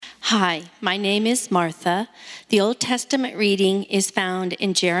Hi, my name is Martha. The Old Testament reading is found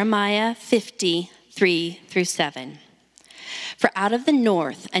in Jeremiah 50:3-7. For out of the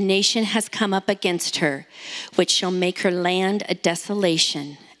north a nation has come up against her, which shall make her land a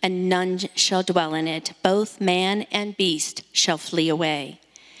desolation, and none shall dwell in it. Both man and beast shall flee away.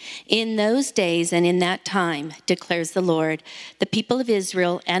 In those days and in that time, declares the Lord, the people of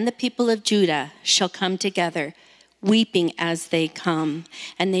Israel and the people of Judah shall come together, weeping as they come,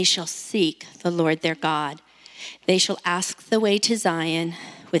 and they shall seek the Lord their God. They shall ask the way to Zion,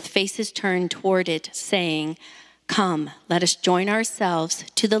 with faces turned toward it, saying, Come, let us join ourselves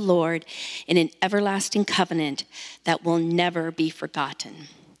to the Lord in an everlasting covenant that will never be forgotten.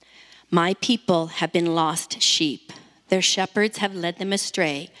 My people have been lost sheep. Their shepherds have led them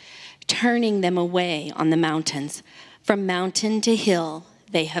astray, turning them away on the mountains. From mountain to hill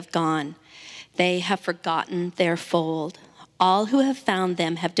they have gone. They have forgotten their fold. All who have found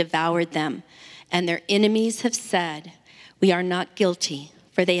them have devoured them, and their enemies have said, We are not guilty,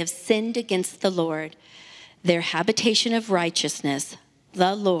 for they have sinned against the Lord, their habitation of righteousness,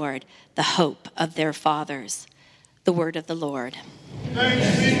 the Lord, the hope of their fathers. The word of the Lord.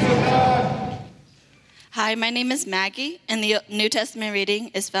 Thanks be to God. Hi, my name is Maggie, and the New Testament reading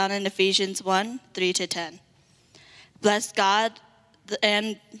is found in Ephesians 1:3-10. Bless God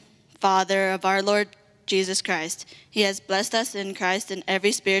and Father of our Lord Jesus Christ. He has blessed us in Christ in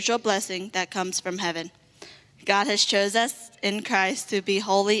every spiritual blessing that comes from heaven. God has chosen us in Christ to be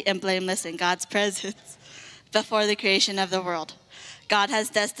holy and blameless in God's presence before the creation of the world. God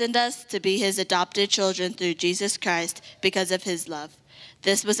has destined us to be his adopted children through Jesus Christ because of his love.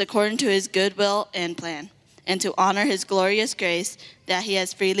 This was according to his good will and plan, and to honor his glorious grace that he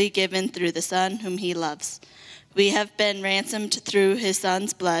has freely given through the Son whom he loves. We have been ransomed through his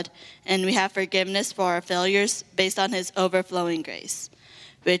Son's blood, and we have forgiveness for our failures based on his overflowing grace,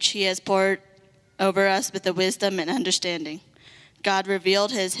 which he has poured over us with the wisdom and understanding. God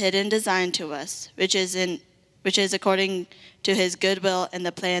revealed his hidden design to us, which is according to his good will and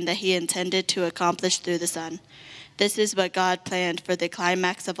the plan that he intended to accomplish through the Son. This is what God planned for the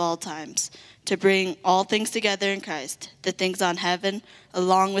climax of all times, to bring all things together in Christ, the things on heaven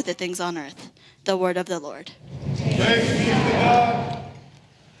along with the things on earth. The word of the Lord. Thanks be to God.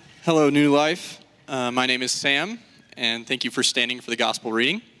 Hello, New Life. My name is Sam, and thank you for standing for the gospel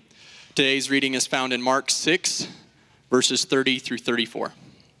reading. Today's reading is found in Mark 6, verses 30-34.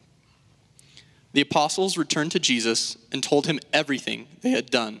 The apostles returned to Jesus and told him everything they had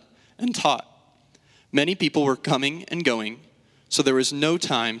done and taught. Many people were coming and going, so there was no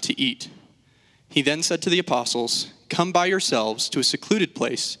time to eat. He then said to the apostles, Come by yourselves to a secluded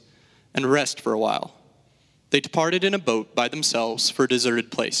place and rest for a while. They departed in a boat by themselves for a deserted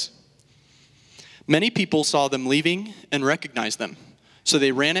place. Many people saw them leaving and recognized them, so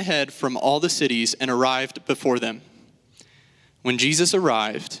they ran ahead from all the cities and arrived before them. When Jesus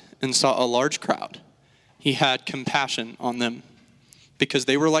arrived and saw a large crowd, he had compassion on them, because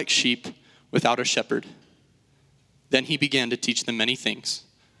they were like sheep without a shepherd. Then he began to teach them many things.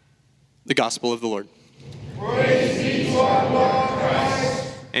 The gospel of the Lord. Praise be to our Lord Christ.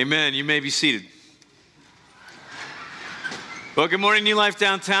 Amen. You may be seated. Well, good morning, New Life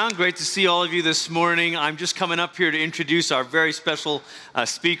Downtown. Great to see all of you this morning. I'm just coming up here to introduce our very special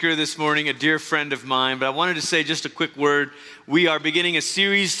speaker this morning, a dear friend of mine. But I wanted to say just a quick word. We are beginning a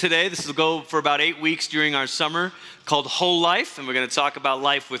series today. This will go for about 8 weeks during our summer called Whole Life. And we're going to talk about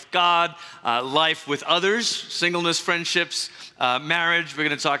life with God, life with others, singleness, friendships, marriage. We're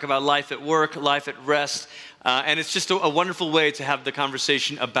going to talk about life at work, life at rest. And it's just a wonderful way to have the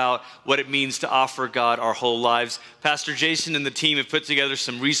conversation about what it means to offer God our whole lives. Pastor Jason and the team have put together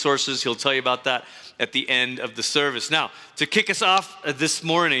some resources. He'll tell you about that at the end of the service. Now, to kick us off this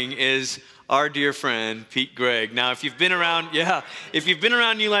morning is our dear friend, Pete Greig. Now, if you've been around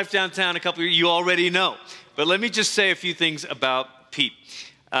New Life Downtown a couple of years, you already know. But let me just say a few things about Pete.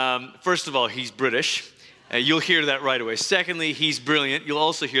 First of all, he's British. You'll hear that right away. Secondly, he's brilliant. You'll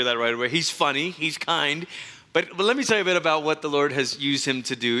also hear that right away. He's funny. He's kind. But let me tell you a bit about what the Lord has used him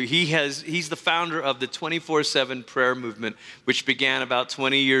to do. He's the founder of the 24/7 prayer movement, which began about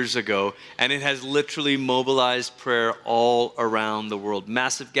 20 years ago, and it has literally mobilized prayer all around the world.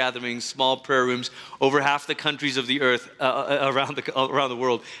 Massive gatherings, small prayer rooms. Over half the countries of the earth around the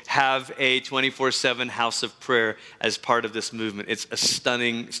world have a 24/7 house of prayer as part of this movement. It's a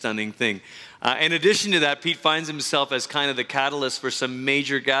stunning, stunning thing. In addition to that, Pete finds himself as kind of the catalyst for some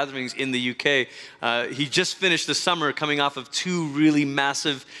major gatherings in the UK. He just finished the summer coming off of 2 really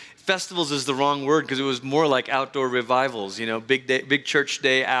massive festivals is the wrong word because it was more like outdoor revivals, big church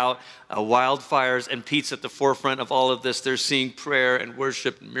day out, wildfires, and Pete's at the forefront of all of this. They're seeing prayer and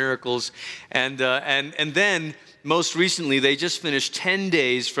worship and miracles. And then most recently, they just finished 10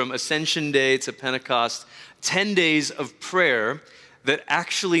 days from Ascension Day to Pentecost, 10 days of prayer that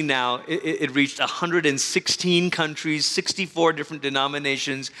actually now it reached 116 countries, 64 different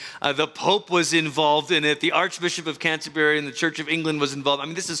denominations. The Pope was involved in it. The Archbishop of Canterbury and the Church of England was involved. I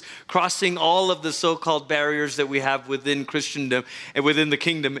mean, this is crossing all of the so-called barriers that we have within Christendom and within the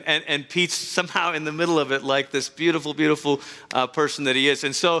kingdom. And Pete's somehow in the middle of it, like this beautiful, beautiful person that he is.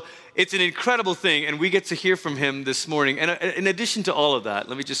 And so it's an incredible thing, and we get to hear from him this morning. And in addition to all of that,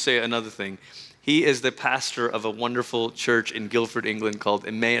 let me just say another thing. He is the pastor of a wonderful church in Guildford, England called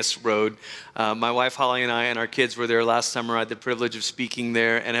Emmaus Road. My wife Holly and I and our kids were there last summer. I had the privilege of speaking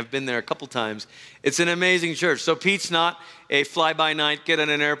there and have been there a couple times. It's an amazing church. So Pete's not a fly-by-night, get on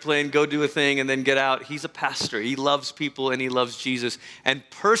an airplane, go do a thing, and then get out. He's a pastor. He loves people and he loves Jesus. And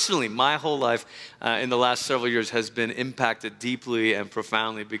personally, my whole life in the last several years has been impacted deeply and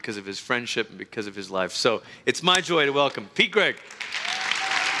profoundly because of his friendship and because of his life. So it's my joy to welcome Pete Greig.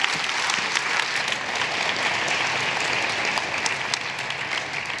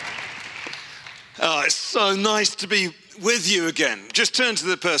 Oh, it's so nice to be with you again. Just turn to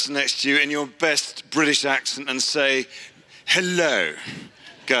the person next to you in your best British accent and say, hello.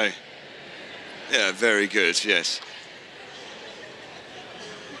 Go. Yeah, very good, yes.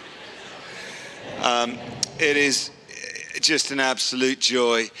 It is just an absolute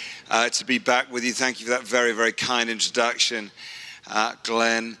joy to be back with you. Thank you for that very, very kind introduction,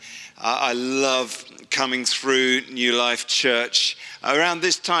 Glenn. I love coming through New Life Church around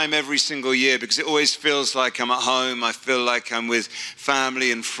this time every single year because it always feels like I'm at home. I feel like I'm with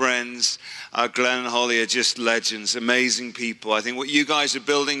family and friends. Glenn and Holly are just legends, amazing people. I think what you guys are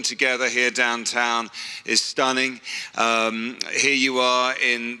building together here downtown is stunning. Here you are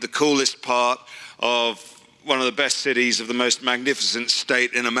in the coolest part of one of the best cities of the most magnificent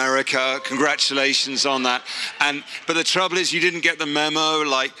state in America. Congratulations on that. But the trouble is you didn't get the memo,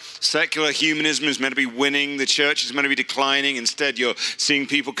 like secular humanism is meant to be winning, the church is meant to be declining. Instead, you're seeing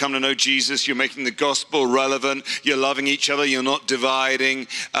people come to know Jesus, you're making the gospel relevant, you're loving each other, you're not dividing,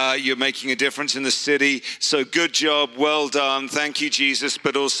 you're making a difference in the city. So good job, well done, thank you, Jesus,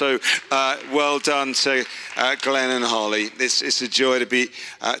 but also well done to Glenn and Holly. It's a joy to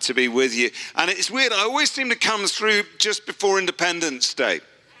be with you. And it's weird, I always seem to come through just before Independence Day.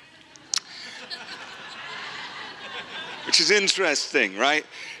 Which is interesting, right?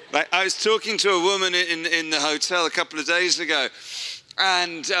 Like I was talking to a woman in the hotel a couple of days ago,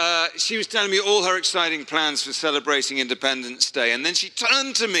 and she was telling me all her exciting plans for celebrating Independence Day. And then she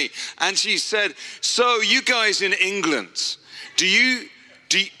turned to me and she said, so you guys in England, do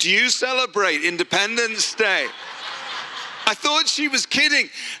you celebrate Independence Day? I thought she was kidding,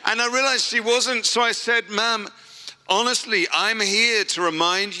 and I realized she wasn't. So I said, ma'am, honestly, I'm here to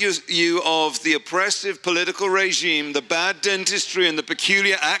remind you of the oppressive political regime, the bad dentistry, and the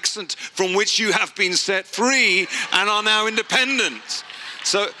peculiar accent from which you have been set free and are now independent.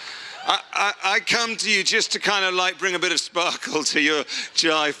 So I come to you just to kind of like bring a bit of sparkle to your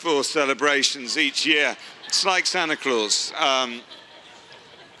July 4th celebrations each year. It's like Santa Claus.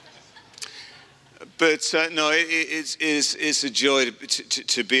 But no, it's a joy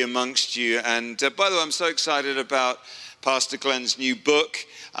to be amongst you. And by the way, I'm so excited about Pastor Glenn's new book.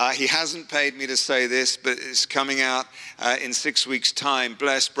 He hasn't paid me to say this, but it's coming out in 6 weeks' time,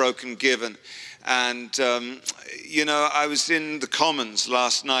 Blessed, Broken, Given. And, I was in the Commons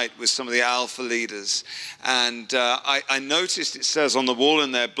last night with some of the Alpha leaders. And I noticed it says on the wall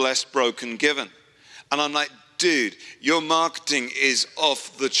in there, Blessed, Broken, Given. And I'm like, dude, your marketing is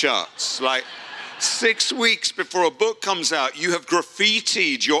off the charts. Like, 6 weeks before a book comes out, you have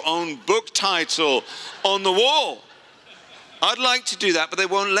graffitied your own book title on the wall. I'd like to do that, but they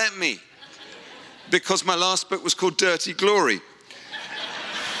won't let me because my last book was called Dirty Glory.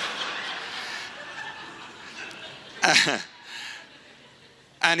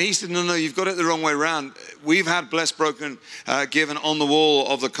 And he said, no, you've got it the wrong way around. We've had Blessed, Broken, Given on the wall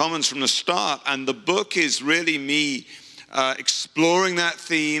of the Commons from the start, and the book is really me exploring that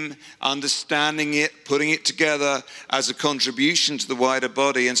theme, understanding it, putting it together as a contribution to the wider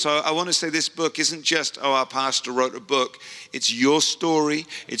body. And so I want to say this book isn't just, our pastor wrote a book. It's your story,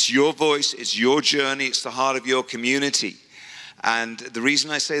 it's your voice, it's your journey, it's the heart of your community. And the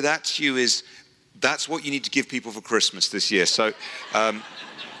reason I say that to you is that's what you need to give people for Christmas this year. So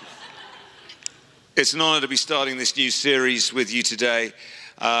it's an honor to be starting this new series with you today.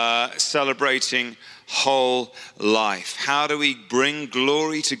 celebrating whole life. How do we bring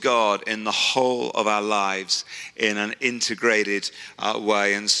glory to God in the whole of our lives in an integrated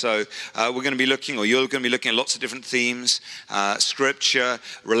way? And so we're going to be looking, or you're going to be looking at lots of different themes: scripture,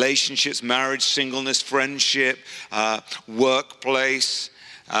 relationships, marriage, singleness, friendship, workplace.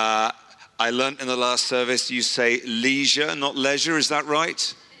 I learned in the last service you say leisure, not leisure. Is that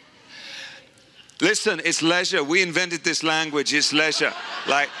right? Listen, it's leisure. We invented this language. It's leisure.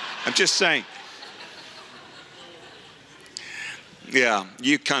 Like, I'm just saying. Yeah,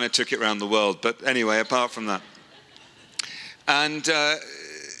 you kind of took it around the world. But anyway, apart from that. And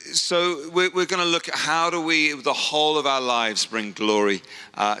so we're going to look at how do we, the whole of our lives, bring glory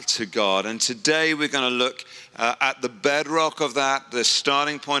to God. And today we're going to look at the bedrock of that, the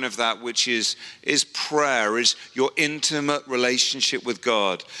starting point of that, which is prayer, is your intimate relationship with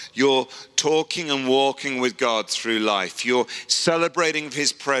God. You're talking and walking with God through life. You're celebrating of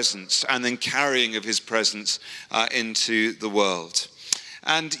his presence and then carrying of his presence into the world.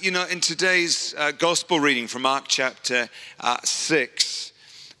 And, you know, in today's gospel reading from Mark chapter 6,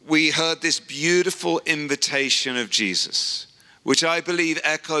 we heard this beautiful invitation of Jesus, which I believe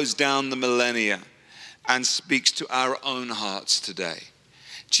echoes down the millennia and speaks to our own hearts today.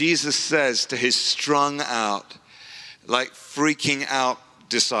 Jesus says to his strung out, like freaking out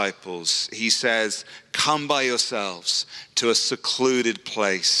disciples, he says, come by yourselves to a secluded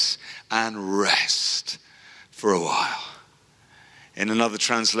place and rest for a while. In another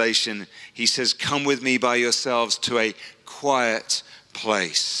translation, he says, come with me by yourselves to a quiet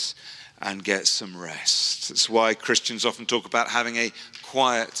place and get some rest. That's why Christians often talk about having a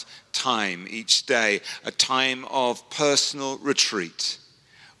quiet time each day, a time of personal retreat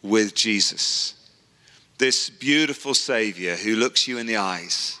with Jesus. This beautiful Savior who looks you in the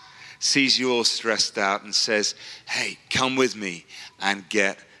eyes, sees you all stressed out and says, hey, come with me and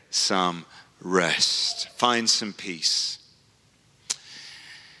get some rest. Find some peace.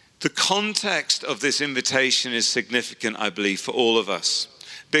 The context of this invitation is significant, I believe, for all of us.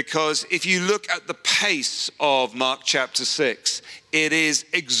 Because if you look at the pace of Mark chapter 6, it is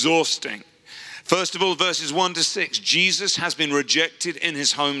exhausting. First of all, verses 1 to 6, Jesus has been rejected in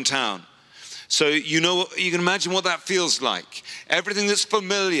his hometown. So you can imagine what that feels like. Everything that's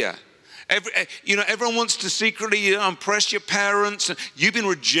familiar. Everyone wants to secretly impress your parents. You've been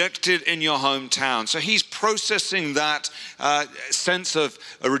rejected in your hometown. So he's processing that sense of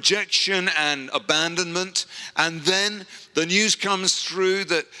a rejection and abandonment. And then the news comes through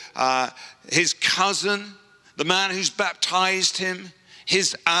that his cousin, the man who's baptized him,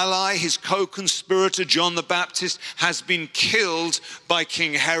 his ally, his co-conspirator, John the Baptist, has been killed by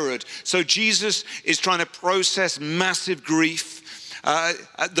King Herod. So Jesus is trying to process massive grief.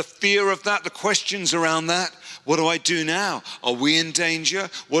 The fear of that, the questions around that. What do I do now? Are we in danger?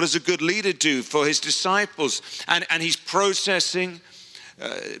 What does a good leader do for his disciples? And he's processing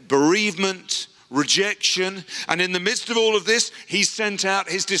bereavement, rejection. And in the midst of all of this, he sent out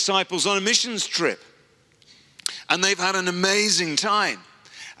his disciples on a missions trip. And they've had an amazing time.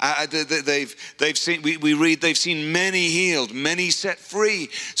 They've seen many healed, many set free.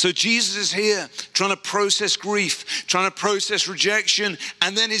 So Jesus is here trying to process grief, trying to process rejection.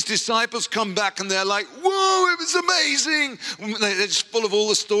 And then his disciples come back and they're like, whoa, it was amazing. They're just full of all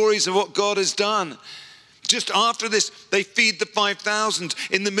the stories of what God has done. Just after this, they feed the 5,000.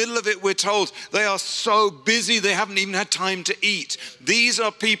 In the middle of it, we're told they are so busy, they haven't even had time to eat. These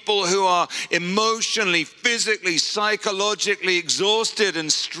are people who are emotionally, physically, psychologically exhausted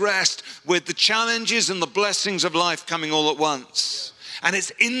and stressed with the challenges and the blessings of life coming all at once. And it's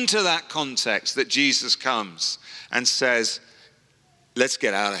into that context that Jesus comes and says, let's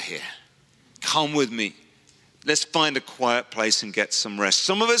get out of here. Come with me. Let's find a quiet place and get some rest.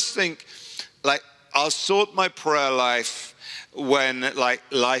 Some of us think, like, I'll sort my prayer life when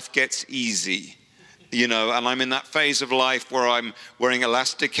life gets easy, and I'm in that phase of life where I'm wearing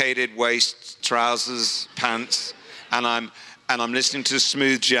elasticated waist trousers, pants, and I'm listening to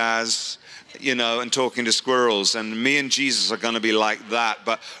smooth jazz, and talking to squirrels. And me and Jesus are going to be like that.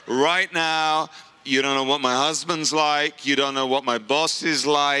 But right now, you don't know what my husband's like. You don't know what my boss is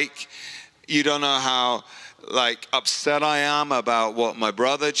like. You don't know how upset I am about what my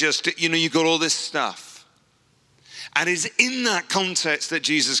brother just did. You got all this stuff. And it's in that context that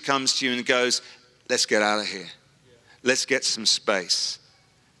Jesus comes to you and goes, let's get out of here. Let's get some space.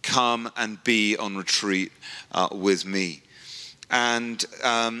 Come and be on retreat with me. And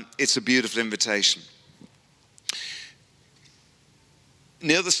it's a beautiful invitation.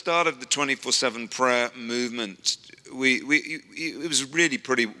 Near the start of the 24/7 prayer movement, it was really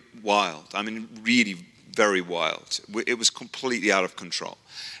pretty wild. I mean, really very wild. It was completely out of control.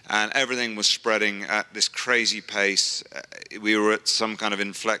 And everything was spreading at this crazy pace. We were at some kind of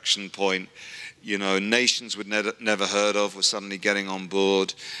inflection point. You know, nations we'd never heard of were suddenly getting on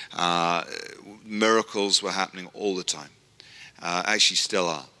board. Miracles were happening all the time. Actually still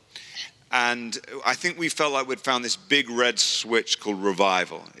are. And I think we felt like we'd found this big red switch called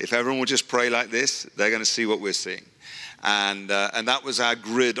revival. If everyone would just pray like this, they're going to see what we're seeing. And that was our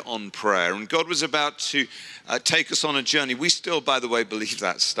grid on prayer. And God was about to take us on a journey. We still, by the way, believe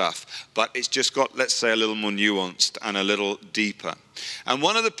that stuff. But it's just got, let's say, a little more nuanced and a little deeper. And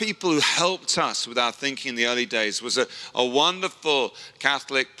one of the people who helped us with our thinking in the early days was a wonderful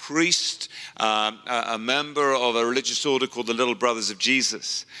Catholic priest, a member of a religious order called the Little Brothers of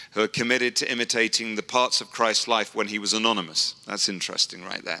Jesus, who are committed to imitating the parts of Christ's life when he was anonymous. That's interesting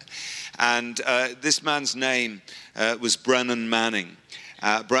right there. And this man's name was Brennan Manning.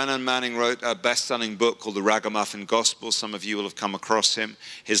 Brennan Manning wrote a best-selling book called The Ragamuffin Gospel. Some of you will have come across him.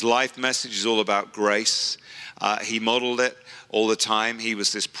 His life message is all about grace. He modeled it all the time. He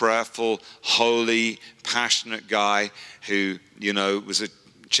was this prayerful, holy, passionate guy who, you know, was a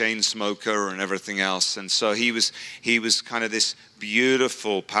chain smoker and everything else. And so he was kind of this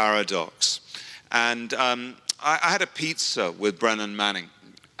beautiful paradox. And I had a pizza with Brennan Manning.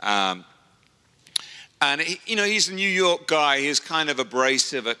 And he's a New York guy. He's kind of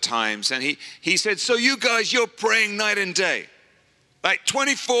abrasive at times. And he said, so you guys, you're praying night and day, like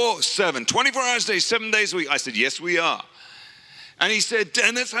 24/7, 24 hours a day, 7 days a week. I said, yes, we are. And he said,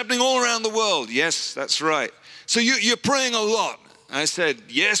 and that's happening all around the world. Yes, that's right. So you're praying a lot. I said,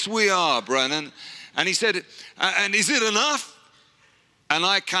 yes, we are, Brennan. And he said, and is it enough? And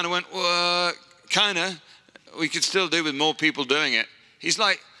I kind of went, well, kind of. We could still do with more people doing it. He's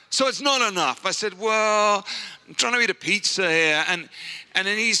like, so it's not enough. I said, well, I'm trying to eat a pizza here. And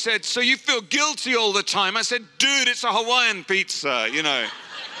then he said, so you feel guilty all the time? I said, dude, it's a Hawaiian pizza, you know.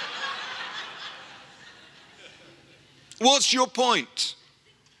 What's your point?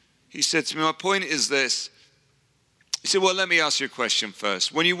 He said to me, my point is this. He said, well, let me ask you a question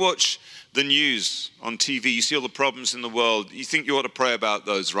first. When you watch the news on TV, you see all the problems in the world. You think you ought to pray about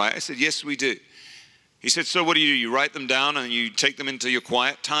those, right? I said, yes, we do. He said, so what do? You write them down and you take them into your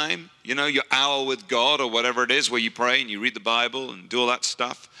quiet time, you know, your hour with God or whatever it is where you pray and you read the Bible and do all that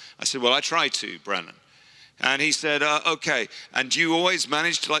stuff? I said, well, I try to, Brennan. And he said, okay. And do you always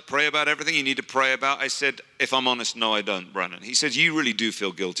manage to pray about everything you need to pray about? I said, if I'm honest, no, I don't, Brennan. He said, you really do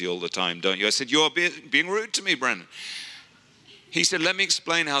feel guilty all the time, don't you? I said, you're being rude to me, Brennan. He said, let me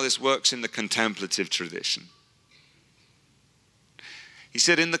explain how this works in the contemplative tradition. He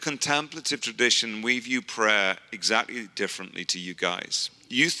said, in the contemplative tradition, we view prayer exactly differently to you guys.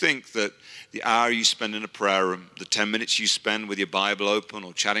 You think that the hour you spend in a prayer room, the 10 minutes you spend with your Bible open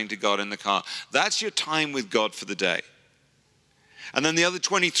or chatting to God in the car, that's your time with God for the day. And then the other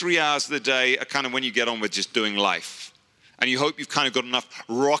 23 hours of the day are kind of when you get on with just doing life. And you hope you've kind of got enough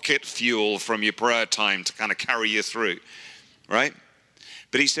rocket fuel from your prayer time to kind of carry you through, right?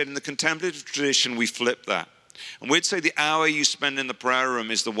 But he said, in the contemplative tradition, we flip that. And we'd say the hour you spend in the prayer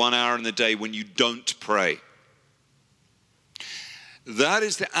room is the 1 hour in the day when you don't pray. That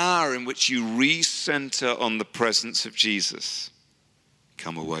is the hour in which you recenter on the presence of Jesus.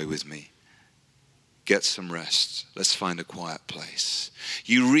 Come away with me. Get some rest. Let's find a quiet place.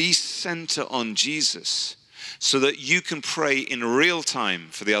 You recenter on Jesus so that you can pray in real time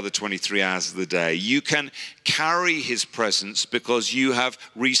for the other 23 hours of the day. You can carry his presence because you have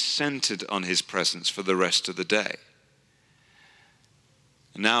recentered on his presence for the rest of the day.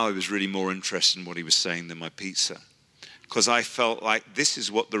 And now I was really more interested in what he was saying than my pizza, because I felt like this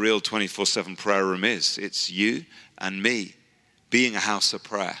is what the real 24/7 prayer room is. It's you and me being a house of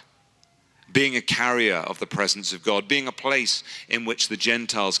prayer, being a carrier of the presence of God, being a place in which the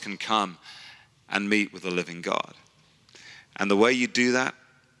Gentiles can come and meet with the living God. And the way you do that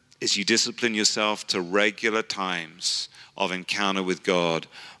is you discipline yourself to regular times of encounter with God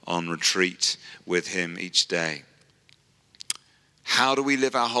on retreat with him each day. How do we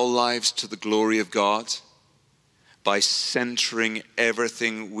live our whole lives to the glory of God? By centering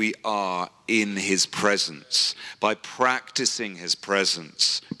everything we are in his presence, by practicing his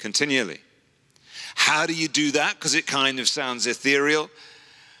presence continually. How do you do that? Because it kind of sounds ethereal.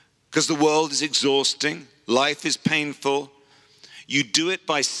 Because the world is exhausting, life is painful. You do it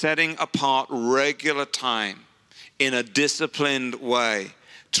by setting apart regular time in a disciplined way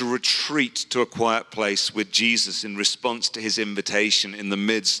to retreat to a quiet place with Jesus in response to his invitation in the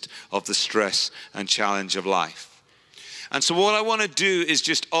midst of the stress and challenge of life. And so what I want to do is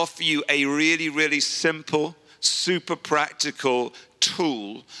just offer you a really, really simple, super practical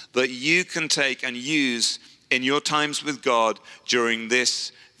tool that you can take and use in your times with God during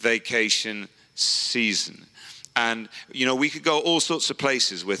this vacation season. And, you know, we could go all sorts of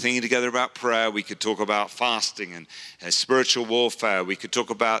places. We're thinking together about prayer. We could talk about fasting and spiritual warfare. We could talk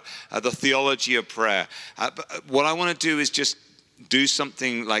about the theology of prayer. But what I want to do is just do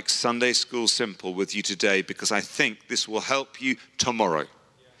something like Sunday School Simple with you today, because I think this will help you tomorrow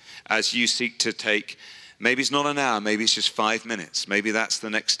as you seek to take, maybe it's not an hour, maybe it's just 5 minutes. Maybe that's the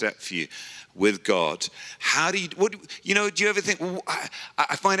next step for you with God. How do you ever think, well,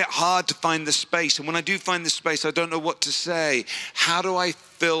 I find it hard to find the space, and when I do find the space, I don't know what to say. How do I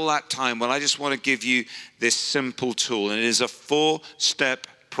fill that time? Well, I just want to give you this simple tool, and it is a 4-step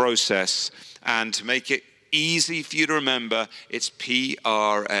process, and to make it easy for you to remember, it's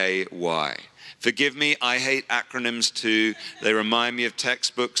PRAY. Forgive me, I hate acronyms too. They remind me of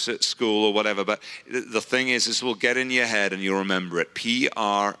textbooks at school or whatever. But the thing is, this will get in your head and you'll remember it.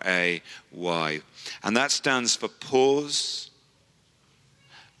 PRAY. And that stands for pause,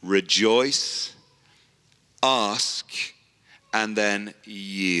 rejoice, ask, and then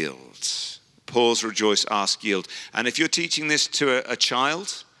yield. Pause, rejoice, ask, yield. And if you're teaching this to a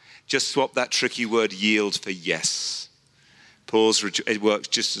child, just swap that tricky word yield for yes. Pause, it works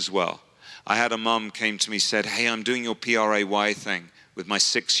just as well. I had a mum came to me and said, hey, I'm doing your PRAY thing with my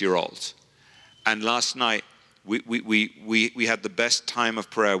 6-year-old. And last night, we had the best time of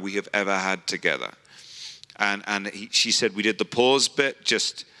prayer we have ever had together. And she said we did the pause bit,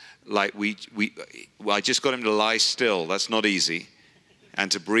 just like I just got him to lie still. That's not easy.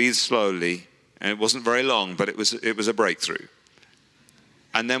 And to breathe slowly. And it wasn't very long, but it was a breakthrough.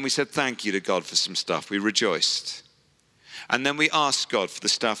 And then we said thank you to God for some stuff. We rejoiced. And then we asked God for the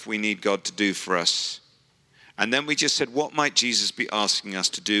stuff we need God to do for us. And then we just said, what might Jesus be asking us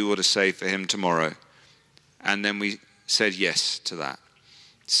to do or to say for him tomorrow? And then we said yes to that.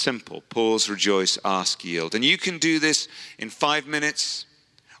 Simple. Pause, rejoice, ask, yield. And you can do this in 5 minutes,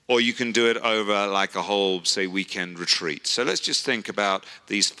 or you can do it over like a whole, say, weekend retreat. So let's just think about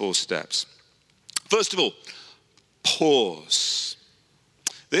these 4 steps. First of all, pause.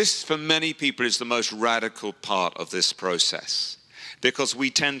 This, for many people, is the most radical part of this process, because we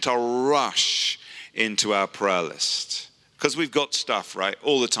tend to rush into our prayer list because we've got stuff, right,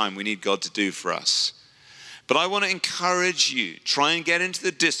 all the time we need God to do for us. But I want to encourage you, try and get into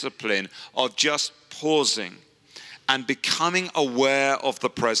the discipline of just pausing and becoming aware of the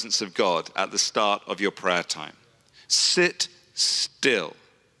presence of God at the start of your prayer time. Sit still.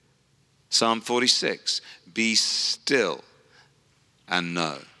 Psalm 46, be still and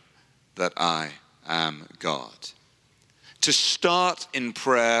know that I am God. To start in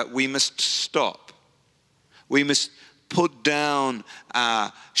prayer, we must stop. We must put down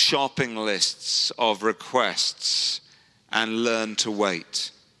our shopping lists of requests and learn to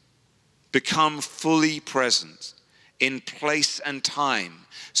wait. Become fully present in place and time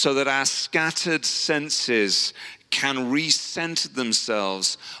so that our scattered senses can recenter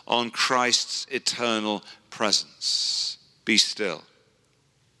themselves on Christ's eternal presence. Be still.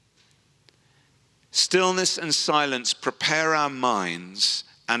 Stillness and silence prepare our minds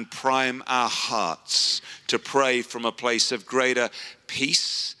and prime our hearts to pray from a place of greater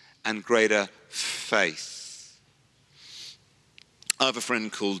peace and greater faith. I have a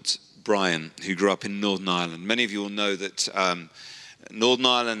friend called Brian who grew up in Northern Ireland. Many of you will know that Northern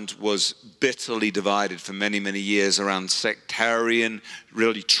Ireland was bitterly divided for many, many years around sectarian,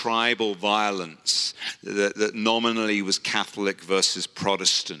 really tribal violence that nominally was Catholic versus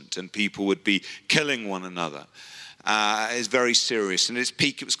Protestant, and people would be killing one another. It's very serious. And at its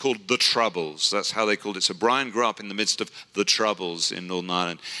peak, it was called the Troubles. That's how they called it. So Brian grew up in the midst of the Troubles in Northern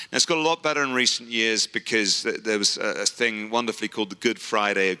Ireland. Now, it's got a lot better in recent years because there was a thing wonderfully called the Good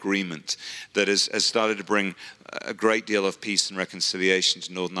Friday Agreement that has started to bring a great deal of peace and reconciliation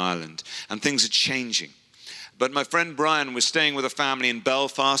to Northern Ireland. And things are changing. But my friend Brian was staying with a family in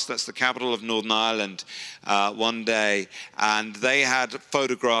Belfast, that's the capital of Northern Ireland, one day, and they had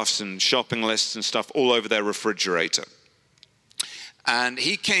photographs and shopping lists and stuff all over their refrigerator. And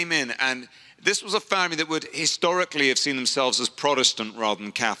he came in, and this was a family that would historically have seen themselves as Protestant rather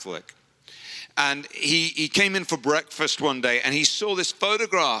than Catholic. And he came in for breakfast one day, and he saw this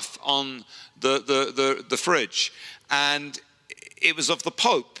photograph on the fridge, and it was of the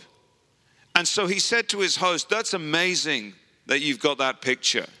Pope. And so he said to his host, that's amazing that you've got that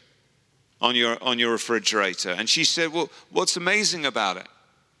picture on your refrigerator. And she said, well, what's amazing about it?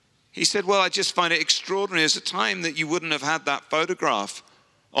 He said, well, I just find it extraordinary. There's a time that you wouldn't have had that photograph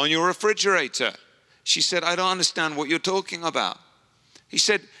on your refrigerator. She said, I don't understand what you're talking about. He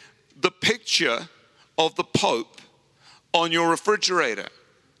said, the picture of the Pope on your refrigerator.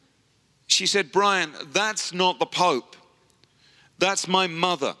 She said, Brian, that's not the Pope. That's my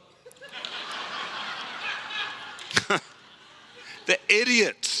mother. The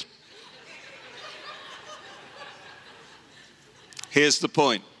idiots. Here's the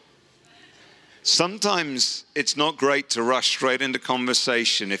point. Sometimes it's not great to rush straight into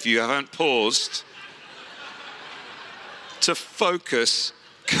conversation if you haven't paused to focus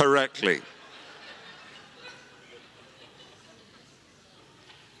correctly.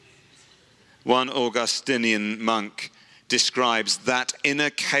 One Augustinian monk describes that inner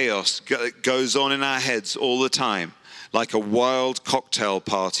chaos goes on in our heads all the time, like a wild cocktail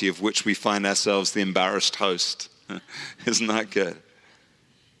party of which we find ourselves the embarrassed host. Isn't that good?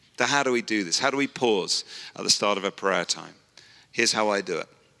 So how do we do this? How do we pause at the start of a prayer time? Here's how I do it.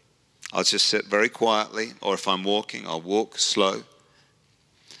 I'll just sit very quietly, or if I'm walking, I'll walk slow.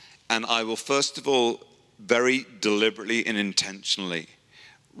 And I will first of all, very deliberately and intentionally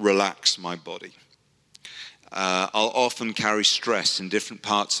relax my body. I'll often carry stress in different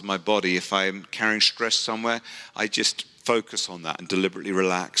parts of my body. If I'm carrying stress somewhere, I just focus on that and deliberately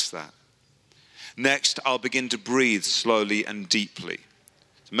relax that. Next, I'll begin to breathe slowly and deeply.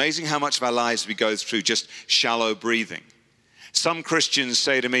 It's amazing how much of our lives we go through just shallow breathing. Some Christians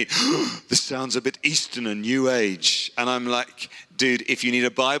say to me, this sounds a bit Eastern and New Age. And I'm like, dude, if you need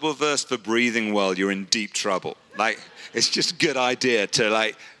a Bible verse for breathing well, you're in deep trouble. Like, it's just a good idea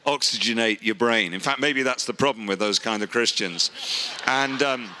to oxygenate your brain. In fact, maybe that's the problem with those kind of Christians. And,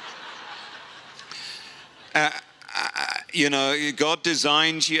 God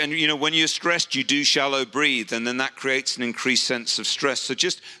designed you, and when you're stressed, you do shallow breathe, and then that creates an increased sense of stress. So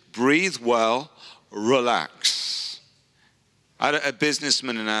just breathe well, relax. I had a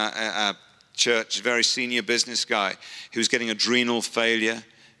businessman in our church, a very senior business guy, who was getting adrenal failure.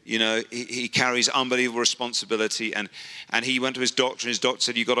 He carries unbelievable responsibility, and he went to his doctor, and his doctor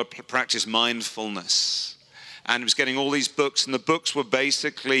said, you've got to practice mindfulness. And he was getting all these books, and the books were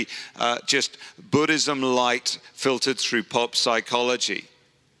basically just Buddhism light filtered through pop psychology.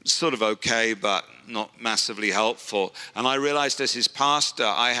 Sort of okay, but not massively helpful. And I realized as his pastor,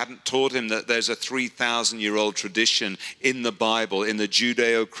 I hadn't taught him that there's a 3,000-year-old tradition in the Bible, in the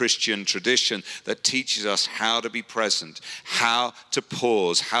Judeo-Christian tradition, that teaches us how to be present, how to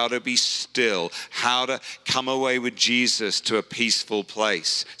pause, how to be still, how to come away with Jesus to a peaceful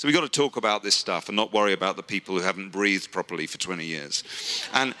place. So we've got to talk about this stuff and not worry about the people who haven't breathed properly for 20 years.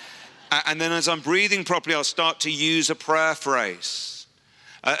 And then as I'm breathing properly, I'll start to use a prayer phrase.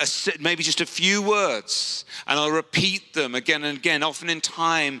 Maybe just a few words, and I'll repeat them again and again, often in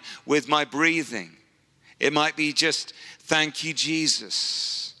time with my breathing. It might be just, thank you,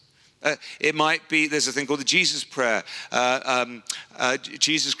 Jesus. It might be, there's a thing called the Jesus prayer.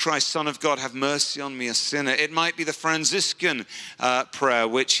 Jesus Christ, Son of God, have mercy on me, a sinner. It might be the Franciscan prayer,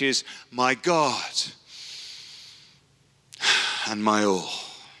 which is, my God and my all.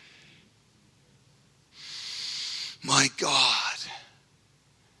 My God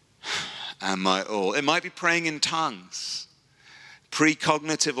and my all. It might be praying in tongues,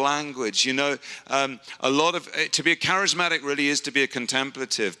 precognitive language. A lot of, to be a charismatic really is to be a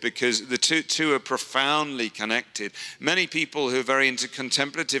contemplative, because the two are profoundly connected. Many people who are very into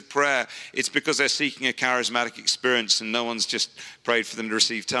contemplative prayer, it's because they're seeking a charismatic experience and no one's just prayed for them to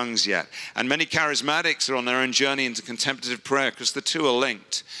receive tongues yet. And many charismatics are on their own journey into contemplative prayer because the two are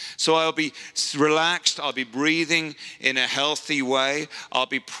linked. So I'll be relaxed, I'll be breathing in a healthy way, I'll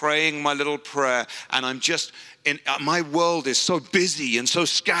be praying my little prayer, and I'm just, my world is so busy and so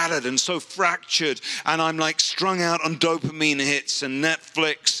scattered and so fractured, and I'm like strung out on dopamine hits and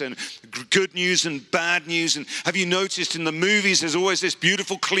Netflix and good news and bad news. And have you noticed in the movies there's always this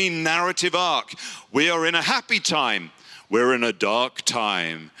beautiful clean narrative arc? We are in a happy time. We're in a dark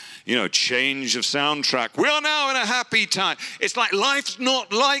time. Change of soundtrack. We are now in a happy time. It's like life's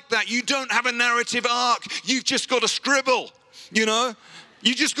not like that. You don't have a narrative arc. You've just got to scribble,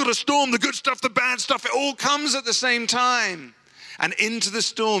 You just got to storm, the good stuff, the bad stuff. It all comes at the same time. And into the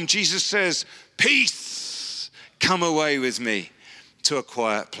storm, Jesus says, peace, come away with me to a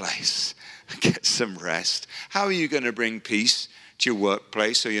quiet place. Get some rest. How are you going to bring peace to your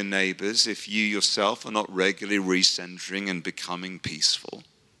workplace or your neighbors if you yourself are not regularly recentering and becoming peaceful?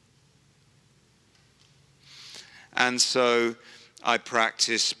 And so I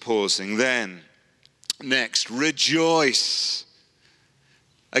practice pausing. Then, next, rejoice.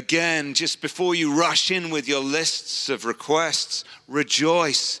 Again, just before you rush in with your lists of requests,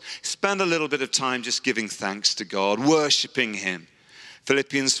 rejoice. Spend a little bit of time just giving thanks to God, worshiping Him,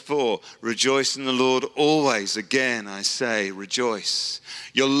 Philippians 4, rejoice in the Lord always. Again, I say, rejoice.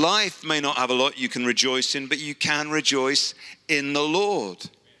 Your life may not have a lot you can rejoice in, but you can rejoice in the Lord.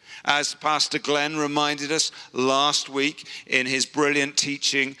 As Pastor Glenn reminded us last week in his brilliant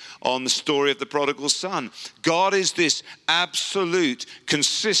teaching on the story of the prodigal son, God is this absolute,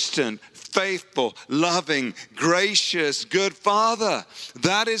 consistent, faithful, loving, gracious, good Father.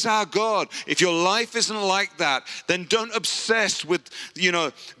 That is our God. If your life isn't like that, then don't obsess with,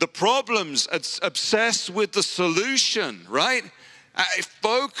 the problems. Obsess with the solution, right?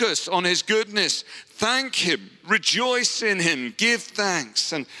 Focus on his goodness. Thank him. Rejoice in him. Give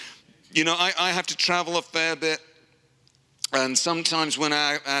thanks. And, I have to travel a fair bit. And sometimes when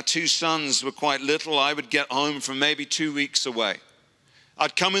our two sons were quite little, I would get home from maybe 2 weeks away.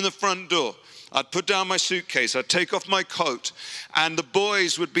 I'd come in the front door, I'd put down my suitcase, I'd take off my coat, and the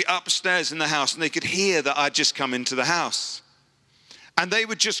boys would be upstairs in the house, and they could hear that I'd just come into the house. And they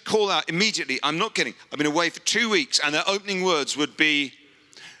would just call out immediately, I'm not kidding, I've been away for 2 weeks, and their opening words would be,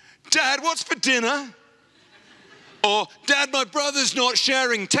 Dad, what's for dinner? Or, Dad, my brother's not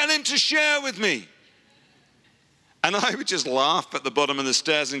sharing, tell him to share with me. And I would just laugh at the bottom of the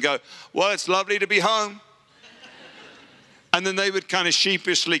stairs and go, well, it's lovely to be home. And then they would kind of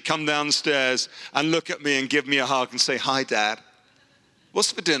sheepishly come downstairs and look at me and give me a hug and say, hi, Dad.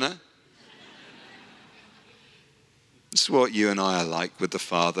 What's for dinner? This is what you and I are like with the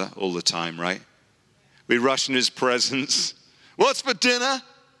Father all the time, right? We rush in his presence. What's for dinner?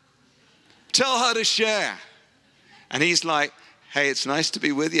 Tell her to share. And he's like, hey, it's nice to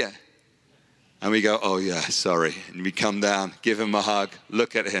be with you. And we go, oh, yeah, sorry. And we come down, give him a hug,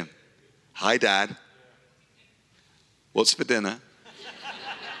 look at him. Hi, Dad. What's for dinner?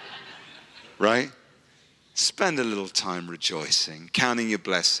 Right? Spend a little time rejoicing, counting your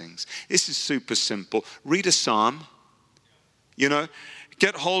blessings. This is super simple. Read a psalm.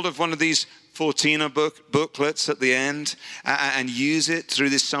 Get hold of one of these 14er booklets at the end and use it through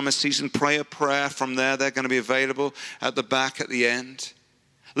this summer season. Pray a prayer from there. They're going to be available at the back at the end.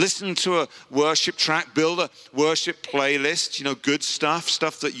 Listen to a worship track. Build a worship playlist. Good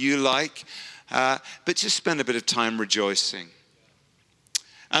stuff that you like. But just spend a bit of time rejoicing.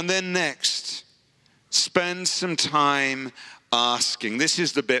 And then next, spend some time asking. This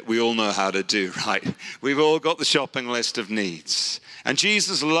is the bit we all know how to do, right? We've all got the shopping list of needs. And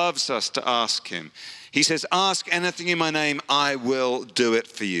Jesus loves us to ask him. He says, ask anything in my name, I will do it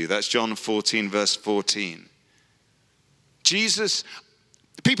for you. That's John 14, verse 14.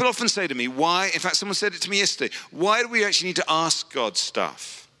 People often say to me, why? In fact, someone said it to me yesterday. Why do we actually need to ask God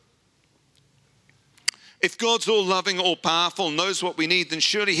stuff? If God's all loving, all powerful, knows what we need, then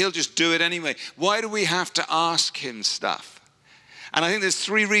surely he'll just do it anyway. Why do we have to ask him stuff? And I think there's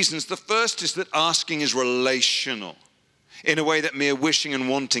 3 reasons. The first is that asking is relational in a way that mere wishing and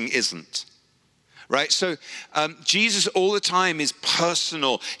wanting isn't. Right? So Jesus all the time is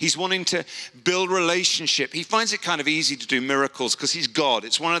personal. He's wanting to build relationship. He finds it kind of easy to do miracles because he's God.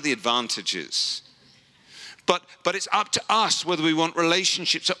 It's one of the advantages. But it's up to us whether we want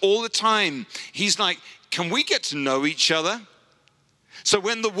relationships. So all the time, he's like, can we get to know each other? So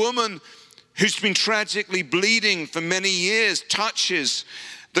when the woman who's been tragically bleeding for many years touches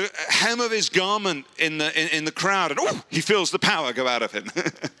the hem of his garment in the crowd, and he feels the power go out of him.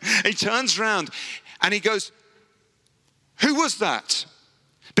 He turns around and he goes, who was that?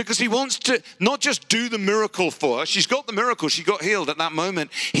 Because he wants to not just do the miracle for her. She's got the miracle. She got healed at that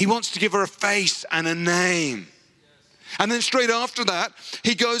moment. He wants to give her a face and a name. And then straight after that,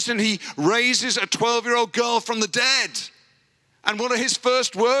 he goes and he raises a 12-year-old girl from the dead. And what are his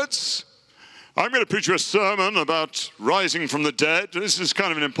first words? I'm going to preach you a sermon about rising from the dead. This is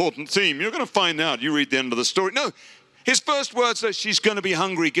kind of an important theme. You're going to find out. You read the end of the story. No, his first words are, she's going to be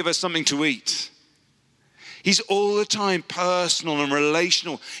hungry. Give her something to eat. He's all the time personal and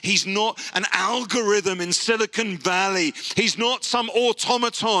relational. He's not an algorithm in Silicon Valley. He's not some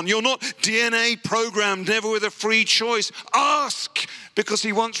automaton. You're not DNA programmed, never with a free choice. Ask because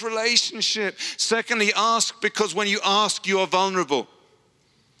he wants relationship. Secondly, ask because when you ask, you are vulnerable.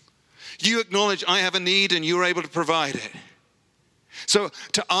 You acknowledge, I have a need and you're able to provide it. So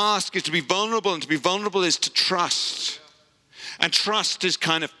to ask is to be vulnerable, and to be vulnerable is to trust. And trust is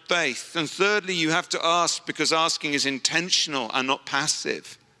kind of faith. And thirdly, you have to ask because asking is intentional and not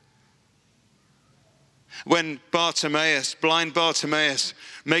passive. When blind Bartimaeus,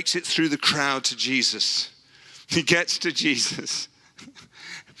 makes it through the crowd to Jesus, he gets to Jesus.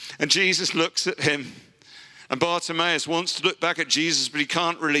 And Jesus looks at him. And Bartimaeus wants to look back at Jesus, but he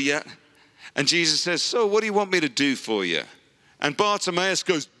can't really yet. And Jesus says, so what do you want me to do for you? And Bartimaeus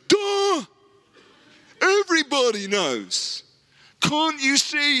goes, duh! Everybody knows. Can't you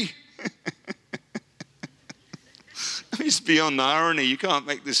see? It's beyond irony. You can't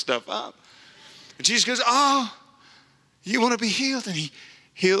make this stuff up. And Jesus goes, oh, you want to be healed? And he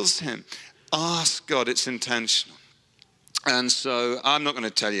heals him. Ask God. It's intentional. And so I'm not going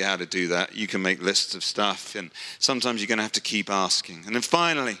to tell you how to do that. You can make lists of stuff. And sometimes you're going to have to keep asking. And then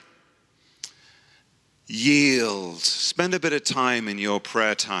finally, yield. Spend a bit of time in your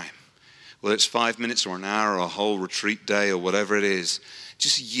prayer time. Whether it's 5 minutes or an hour or a whole retreat day or whatever it is.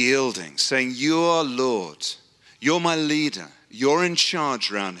 Just yielding. Saying, you're Lord. You're my leader. You're in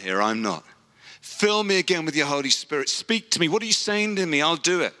charge around here. I'm not. Fill me again with your Holy Spirit. Speak to me. What are you saying to me? I'll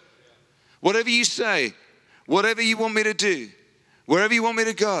do it. Whatever you say, whatever you want me to do, wherever you want me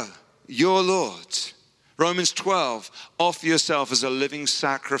to go, you're Lord. Romans 12, offer yourself as a living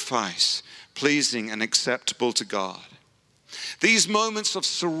sacrifice, pleasing and acceptable to God. These moments of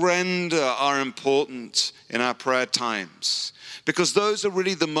surrender are important in our prayer times because those are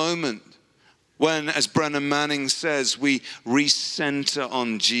really the moment when, as Brennan Manning says, we recenter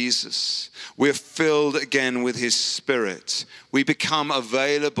on Jesus. We're filled again with his Spirit. We become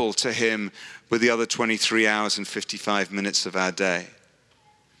available to him with the other 23 hours and 55 minutes of our day.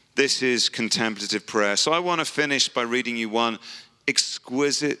 This is contemplative prayer. So I want to finish by reading you one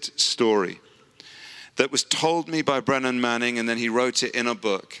exquisite story that was told me by Brennan Manning, and then he wrote it in a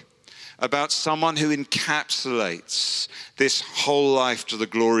book, about someone who encapsulates this whole life to the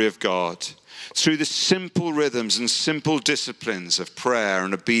glory of God through the simple rhythms and simple disciplines of prayer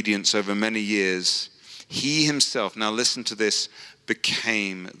and obedience over many years. He himself, now listen to this,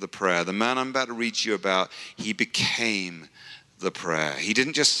 became the prayer. The man I'm about to read you about, he became the prayer. He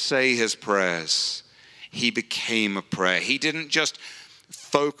didn't just say his prayers. He became a prayer. He didn't just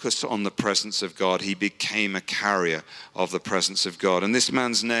focus on the presence of God. He became a carrier of the presence of God. And this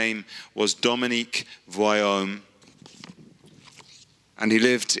man's name was Dominique Voillaume. And he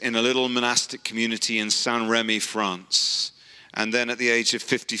lived in a little monastic community in Saint-Rémy, France. And then at the age of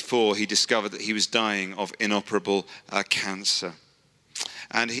 54, he discovered that he was dying of inoperable cancer.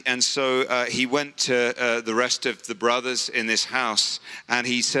 And so he went to the rest of the brothers in this house, and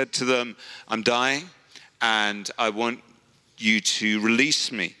he said to them, I'm dying, and I want you to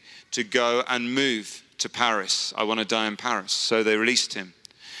release me to go and move to Paris. I want to die in Paris. So they released him.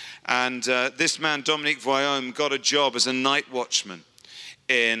 And this man, Dominique Voillaume, got a job as a night watchman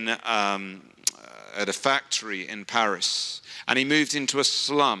at a factory in Paris. And he moved into a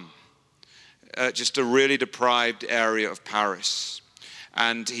slum, just a really deprived area of Paris.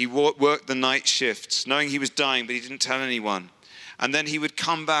 And he worked the night shifts, knowing he was dying, but he didn't tell anyone. And then he would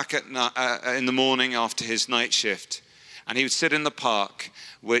come back in the morning after his night shift, and he would sit in the park,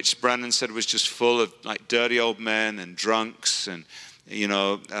 which Brandon said was just full of like dirty old men and drunks and,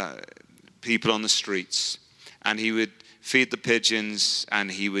 people on the streets. And he would feed the pigeons, and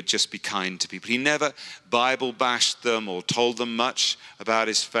he would just be kind to people. He never Bible bashed them or told them much about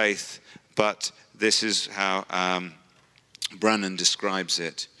his faith, but this is how Brannan describes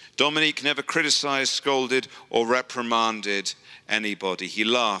it. Dominique never criticized, scolded, or reprimanded anybody. He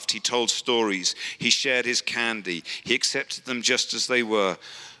laughed, he told stories, he shared his candy, he accepted them just as they were.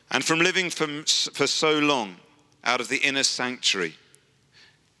 And from living for so long out of the inner sanctuary,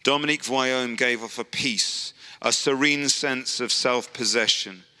 Dominique Voillaume gave off a peace, a serene sense of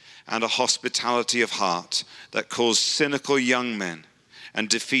self-possession, and a hospitality of heart that caused cynical young men and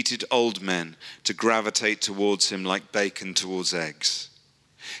defeated old men to gravitate towards him like bacon towards eggs.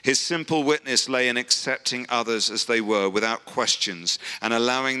 His simple witness lay in accepting others as they were without questions and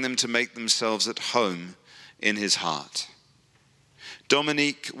allowing them to make themselves at home in his heart.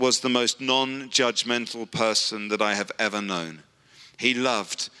 Dominique was the most non-judgmental person that I have ever known. He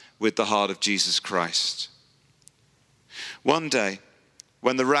loved with the heart of Jesus Christ. One day,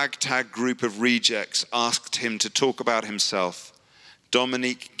 when the ragtag group of rejects asked him to talk about himself,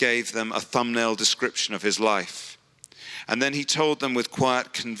 Dominique gave them a thumbnail description of his life. And then he told them with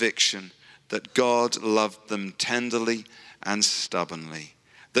quiet conviction that God loved them tenderly and stubbornly,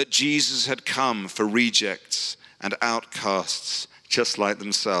 that Jesus had come for rejects and outcasts just like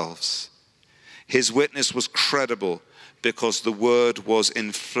themselves. His witness was credible because the word was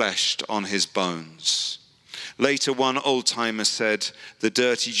enfleshed on his bones. Later, one old-timer said, the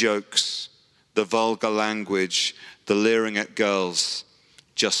dirty jokes, the vulgar language, the leering at girls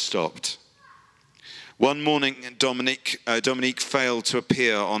just stopped. One morning, Dominique failed to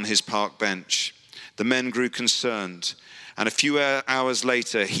appear on his park bench. The men grew concerned, and a few hours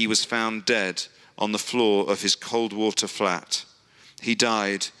later, he was found dead on the floor of his cold water flat. He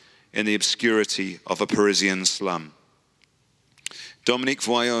died in the obscurity of a Parisian slum. Dominique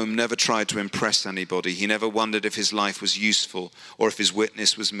Voillaume never tried to impress anybody. He never wondered if his life was useful or if his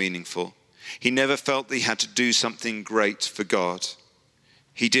witness was meaningful. He never felt that he had to do something great for God.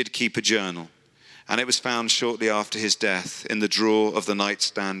 He did keep a journal, and it was found shortly after his death in the drawer of the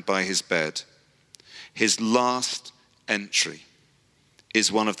nightstand by his bed. His last entry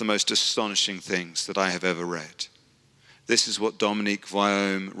is one of the most astonishing things that I have ever read. This is what Dominique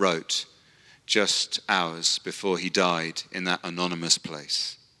Voillaume wrote just hours before he died in that anonymous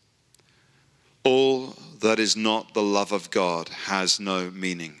place. All that is not the love of God has no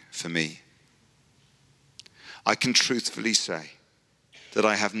meaning for me. I can truthfully say that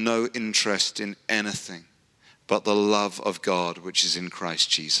I have no interest in anything but the love of God which is in Christ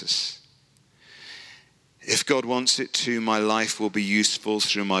Jesus. If God wants it to, my life will be useful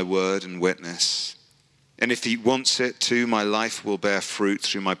through my word and witness. And if he wants it to, my life will bear fruit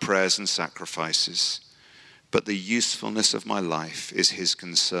through my prayers and sacrifices. But the usefulness of my life is his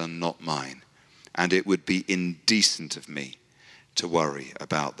concern, not mine. And it would be indecent of me to worry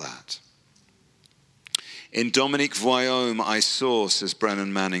about that. In Dominique Voillaume, I saw, says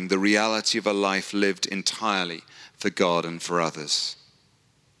Brennan Manning, the reality of a life lived entirely for God and for others.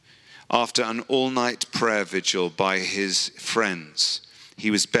 After an all-night prayer vigil by his friends, he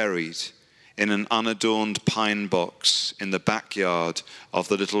was buried in an unadorned pine box in the backyard of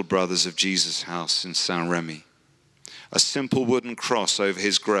the Little Brothers of Jesus house in Saint-Rémy. A simple wooden cross over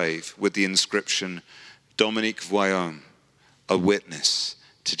his grave with the inscription, Dominique Voillaume, a witness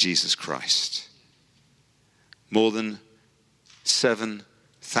to Jesus Christ. More than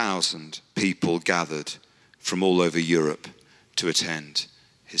 7,000 people gathered from all over Europe to attend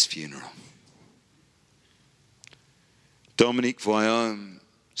his funeral. Dominique Voillaume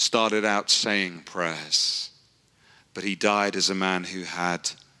started out saying prayers, but he died as a man who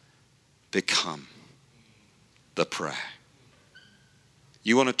had become the prayer.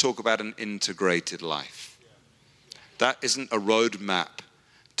 You want to talk about an integrated life. That isn't a roadmap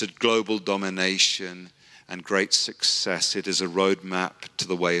to global domination and great success. It is a roadmap to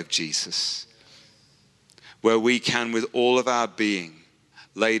the way of Jesus, where we can, with all of our being,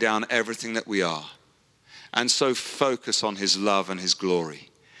 lay down everything that we are and so focus on his love and his glory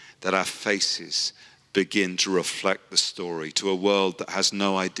that our faces begin to reflect the story to a world that has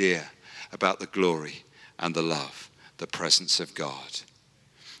no idea about the glory and the love, the presence of God.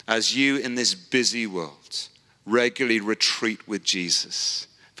 As you in this busy world regularly retreat with Jesus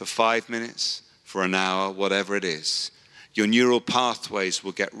for 5 minutes, for an hour, whatever it is, your neural pathways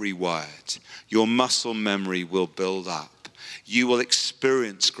will get rewired. Your muscle memory will build up. You will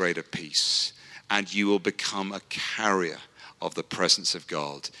experience greater peace, and you will become a carrier of the presence of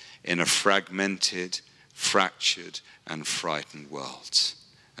God in a fragmented, fractured, and frightened world.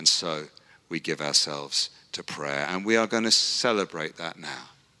 And so we give ourselves to prayer, and we are going to celebrate that now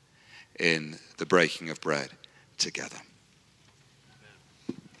in the breaking of bread together.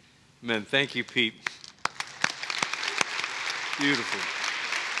 Amen. Thank you, Pete. Beautiful.